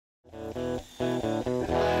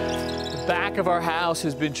back of our house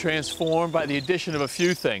has been transformed by the addition of a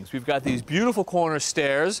few things. We've got these beautiful corner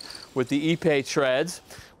stairs with the Ipe treads.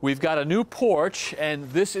 We've got a new porch, and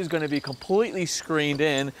this is going to be completely screened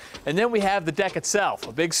in. And then we have the deck itself,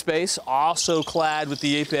 a big space, also clad with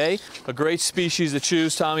the Ipe, a great species to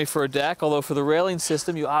choose, Tommy, for a deck. Although for the railing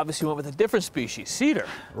system, you obviously went with a different species, cedar.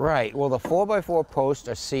 Right. Well, the 4x4 posts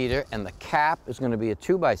are cedar, and the cap is going to be a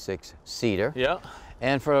 2x6 cedar. Yeah.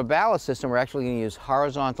 And for a ballast system, we're actually going to use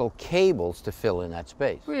horizontal cables to fill in that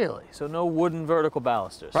space. Really? So no wooden vertical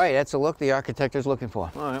balusters? Right. That's the look the architect is looking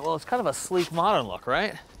for. All right. Well, it's kind of a sleek, modern look,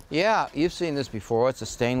 right? Yeah, you've seen this before. It's a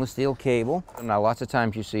stainless steel cable. Now, lots of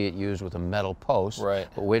times you see it used with a metal post. Right.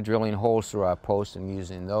 But we're drilling holes through our posts and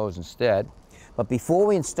using those instead. But before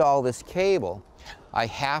we install this cable, I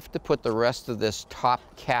have to put the rest of this top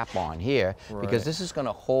cap on here, because this is going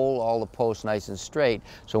to hold all the posts nice and straight,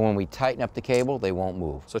 so when we tighten up the cable, they won't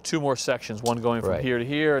move. So two more sections, one going from here to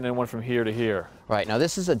here, and then one from here to here. Right. Now,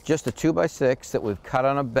 this is just a 2x6 that we've cut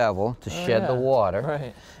on a bevel to shed the water.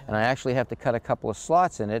 Right. And I actually have to cut a couple of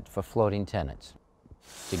slots in it for floating tenons.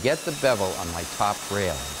 To get the bevel on my top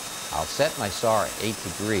railing, I'll set my saw at 8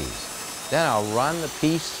 degrees. Then I'll run the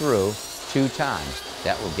piece through 2 times.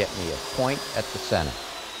 That will get me a point at the center.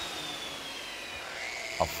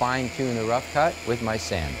 I'll fine-tune the rough cut with my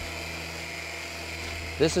sander.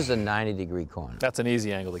 This is a 90-degree corner. That's an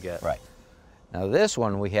easy angle to get. Right. Now this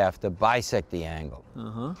one, we have to bisect the angle.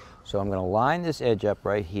 So I'm going to line this edge up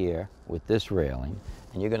right here with this railing,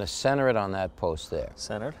 and you're going to center it on that post there.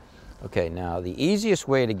 Centered. Okay, now the easiest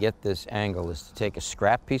way to get this angle is to take a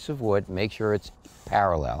scrap piece of wood, make sure it's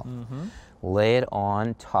parallel, lay it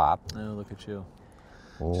on top. Oh, look at you.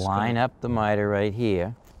 Line up the miter right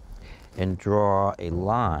here and draw a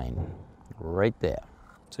line right there.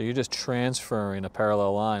 So you're just transferring a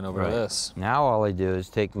parallel line over this. Now all I do is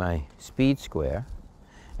take my speed square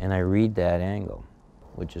and I read that angle,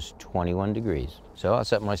 which is 21 degrees. So I'll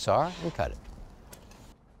set my saw and cut it.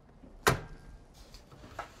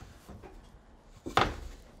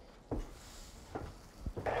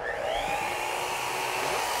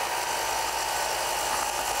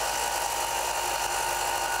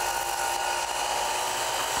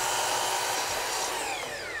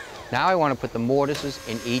 Now I want to put the mortises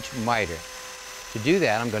in each miter. To do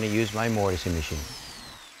that, I'm going to use my mortising machine.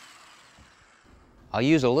 I'll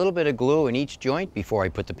use a little bit of glue in each joint before I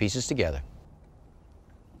put the pieces together.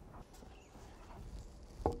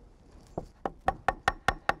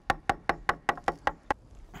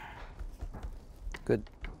 Good.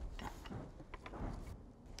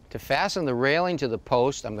 To fasten the railing to the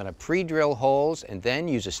post, I'm going to pre-drill holes and then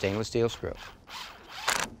use a stainless steel screw.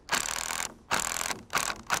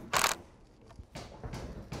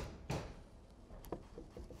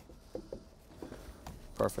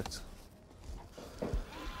 Perfect.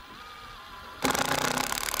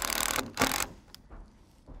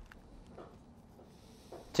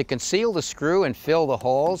 To conceal the screw and fill the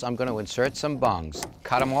holes, I'm going to insert some bungs,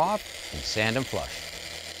 cut them off, and sand them flush.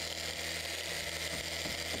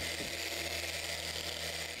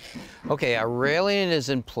 Okay, our railing is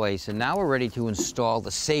in place, and now we're ready to install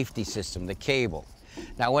the safety system, the cable.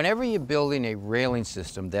 Now, whenever you're building a railing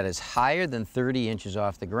system that is higher than 30 inches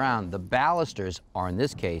off the ground, the balusters, or in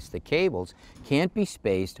this case, the cables, can't be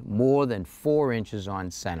spaced more than 4 inches on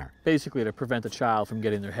center. Basically to prevent a child from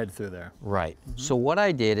getting their head through there. Right. So what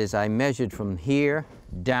I did is I measured from here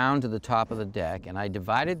down to the top of the deck, and I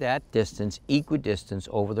divided that distance equidistant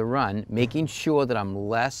over the run, making sure that I'm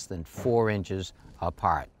less than 4 inches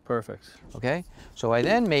apart. Perfect. Okay? So I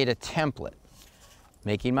then made a template,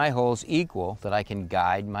 making my holes equal that I can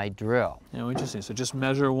guide my drill. Yeah, interesting. So just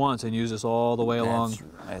measure once and use this all the way along.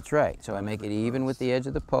 That's right. So I make it even with the edge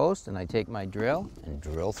of the post, and I take my drill and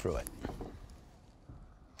drill through it.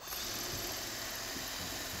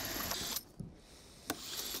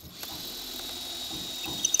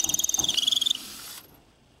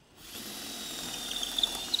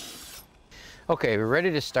 Okay, we're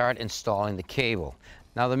ready to start installing the cable.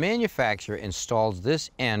 Now the manufacturer installs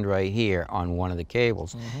this end right here on one of the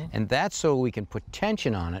cables, and that's so we can put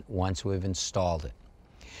tension on it once we've installed it.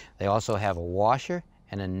 They also have a washer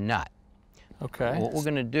and a nut. Okay. What we're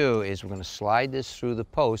going to do is we're going to slide this through the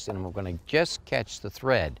post, and we're going to just catch the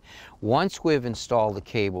thread. Once we've installed the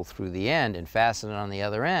cable through the end and fasten it on the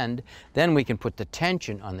other end, then we can put the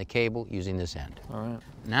tension on the cable using this end. All right.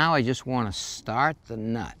 Now I just want to start the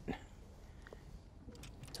nut.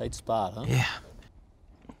 Tight spot, huh? Yeah.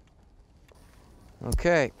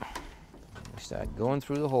 Okay, we start going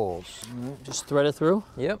through the holes. Just thread it through?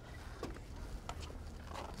 Yep.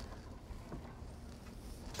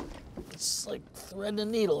 It's like threading a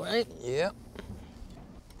needle, right? Yep.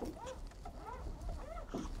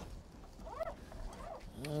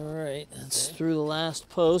 All right, that's through the last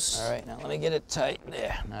post. All right, now let me get it tight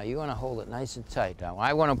there. Now you want to hold it nice and tight. Now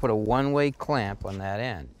I want to put a one-way clamp on that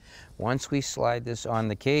end. Once we slide this on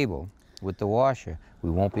the cable with the washer,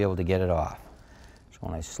 we won't be able to get it off. So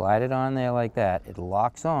when I slide it on there like that, it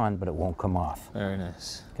locks on, but it won't come off. Very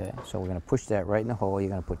nice. Okay, so we're going to push that right in the hole. You're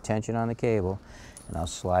going to put tension on the cable, and I'll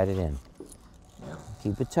slide it in.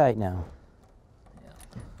 Keep it tight now.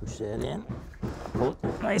 Push that in. Pull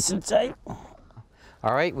it nice and tight.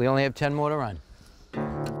 All right, we only have 10 more to run.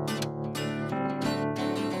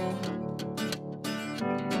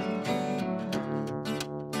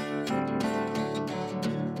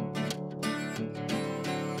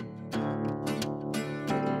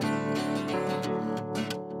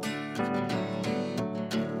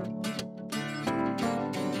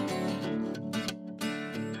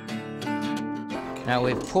 Now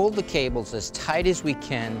we've pulled the cables as tight as we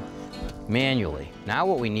can manually. Now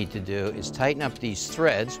what we need to do is tighten up these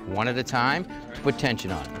threads one at a time to put tension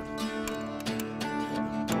on.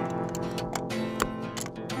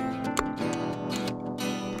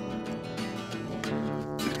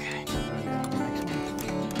 Okay.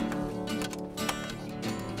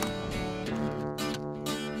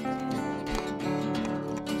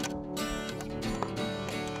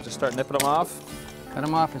 Just start nipping them off. Cut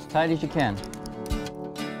them off as tight as you can.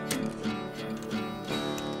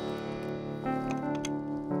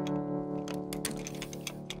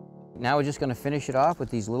 Now we're just going to finish it off with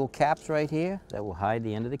these little caps right here that will hide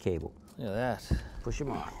the end of the cable. Look at that. Push them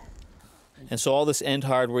on. And so all this end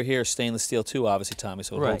hardware here is stainless steel too, obviously, Tommy,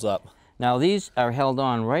 so it holds up. Now these are held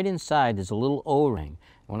on right inside. There's a little O-ring.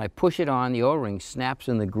 When I push it on, the O-ring snaps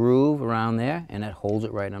in the groove around there, and that holds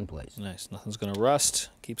it right in place. Nice. Nothing's going to rust.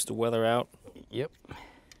 Keeps the weather out. Yep.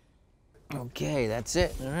 Okay, that's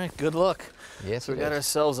it. All right, good luck. Yes, So we got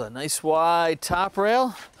ourselves a nice wide top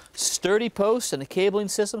rail, sturdy posts, and a cabling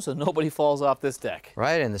system so nobody falls off this deck.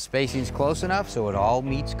 Right, and the spacing's close enough so it all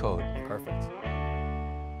meets code. Perfect.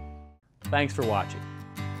 Thanks for watching.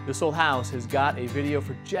 This Old House has got a video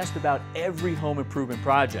for just about every home improvement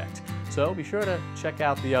project, so be sure to check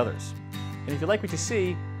out the others. And if you like what you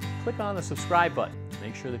see, click on the subscribe button to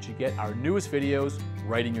make sure that you get our newest videos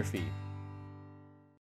right in your feed.